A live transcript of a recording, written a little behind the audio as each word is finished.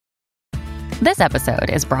This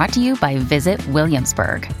episode is brought to you by Visit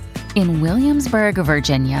Williamsburg. In Williamsburg,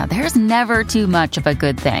 Virginia, there's never too much of a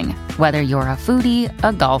good thing. Whether you're a foodie,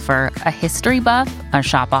 a golfer, a history buff, a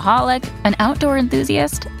shopaholic, an outdoor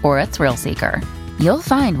enthusiast, or a thrill seeker, you'll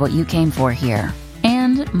find what you came for here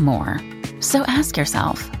and more. So ask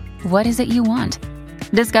yourself, what is it you want?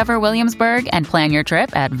 Discover Williamsburg and plan your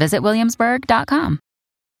trip at visitwilliamsburg.com.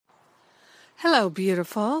 Hello,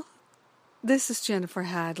 beautiful. This is Jennifer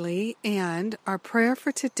Hadley, and our prayer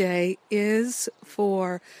for today is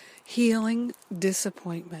for healing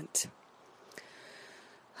disappointment.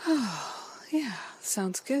 Oh, yeah,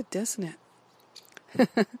 sounds good, doesn't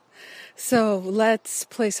it? So let's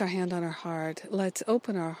place our hand on our heart. Let's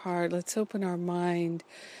open our heart. Let's open our mind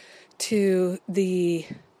to the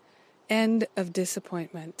end of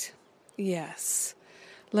disappointment. Yes.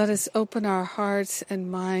 Let us open our hearts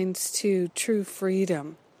and minds to true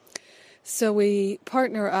freedom. So we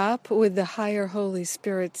partner up with the higher Holy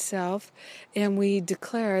Spirit self, and we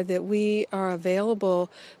declare that we are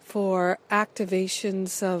available for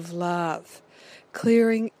activations of love,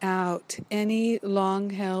 clearing out any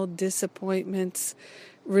long-held disappointments,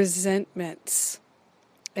 resentments,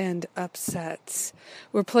 and upsets.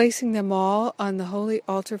 We're placing them all on the holy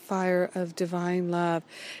altar fire of divine love.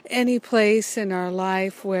 Any place in our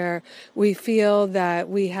life where we feel that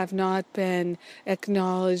we have not been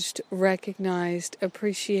acknowledged, recognized,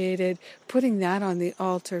 appreciated, putting that on the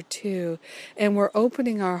altar too. And we're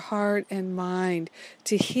opening our heart and mind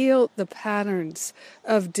to heal the patterns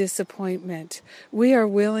of disappointment. We are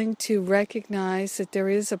willing to recognize that there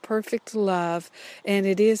is a perfect love, and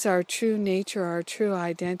it is our true nature, our true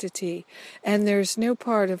identity. And there's no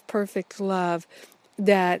part of perfect love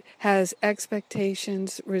that has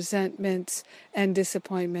expectations, resentments, and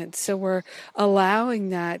disappointments. So we're allowing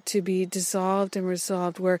that to be dissolved and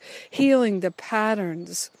resolved. We're healing the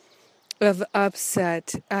patterns of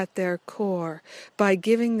upset at their core by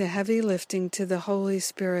giving the heavy lifting to the Holy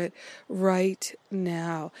Spirit right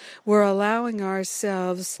now. We're allowing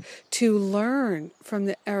ourselves to learn from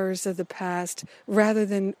the errors of the past rather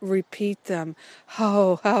than repeat them.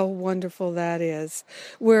 Oh, how wonderful that is.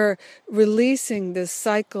 We're releasing the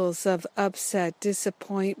cycles of upset,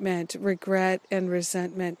 disappointment, regret, and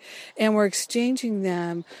resentment, and we're exchanging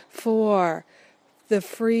them for the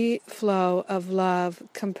free flow of love,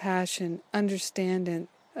 compassion, understanding,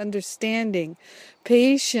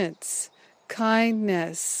 patience,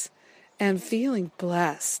 kindness, and feeling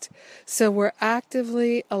blessed. So we're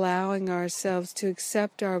actively allowing ourselves to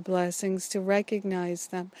accept our blessings, to recognize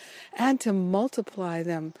them, and to multiply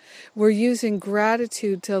them. We're using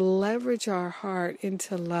gratitude to leverage our heart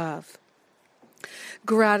into love.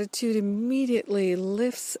 Gratitude immediately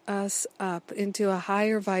lifts us up into a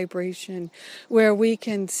higher vibration where we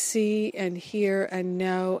can see and hear and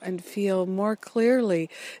know and feel more clearly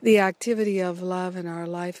the activity of love in our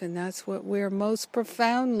life, and that's what we're most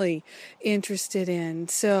profoundly interested in.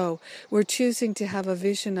 So we're choosing to have a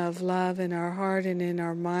vision of love in our heart and in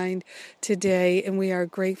our mind today, and we are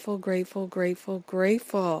grateful, grateful, grateful,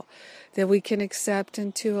 grateful that we can accept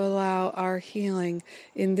and to allow our healing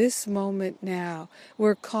in this moment now.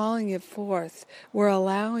 We're calling it forth. We're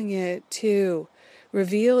allowing it to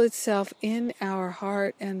reveal itself in our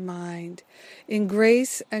heart and mind. In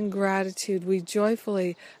grace and gratitude, we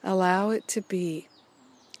joyfully allow it to be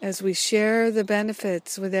as we share the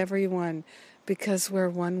benefits with everyone because we're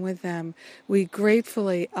one with them. We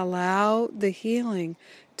gratefully allow the healing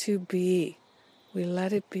to be. We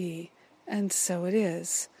let it be, and so it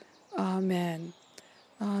is. Amen.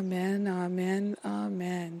 Amen, amen,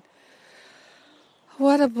 amen.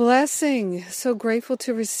 What a blessing. So grateful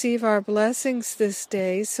to receive our blessings this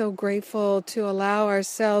day. So grateful to allow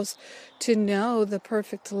ourselves to know the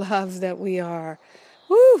perfect love that we are.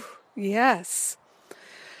 Woo! Yes.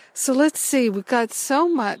 So let's see. We've got so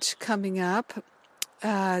much coming up.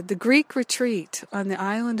 The Greek retreat on the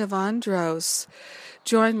island of Andros.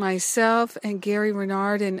 Join myself and Gary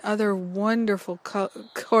Renard and other wonderful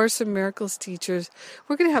Course in Miracles teachers.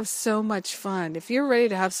 We're going to have so much fun. If you're ready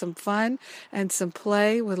to have some fun and some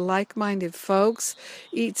play with like-minded folks,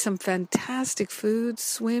 eat some fantastic food,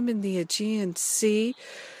 swim in the Aegean Sea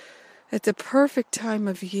at the perfect time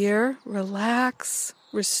of year, relax,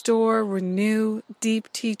 restore, renew,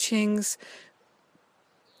 deep teachings.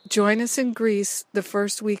 Join us in Greece the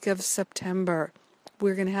first week of September.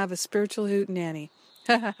 We're going to have a spiritual hootenanny.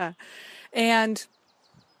 And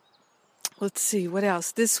let's see, what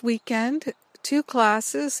else? This weekend, 2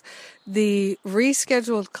 classes, the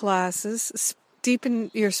rescheduled classes,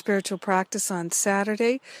 Deepen Your Spiritual Practice on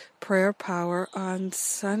Saturday, Prayer Power on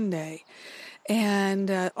Sunday.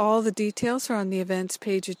 And all the details are on the events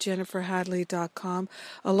page at jenniferhadley.com,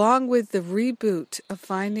 along with the reboot of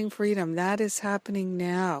Finding Freedom. That is happening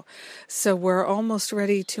now. So we're almost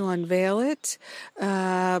ready to unveil it,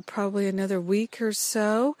 probably another week or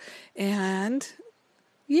so. And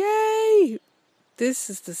yay! This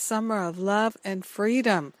is the summer of love and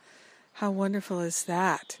freedom. How wonderful is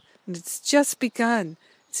that? And it's just begun.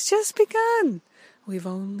 It's just begun. We've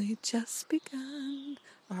only just begun.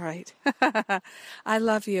 All right. I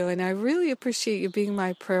love you, and I really appreciate you being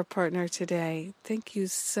my prayer partner today. Thank you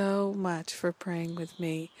so much for praying with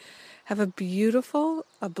me. Have a beautiful,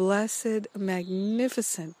 a blessed, a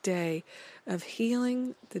magnificent day of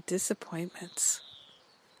healing the disappointments.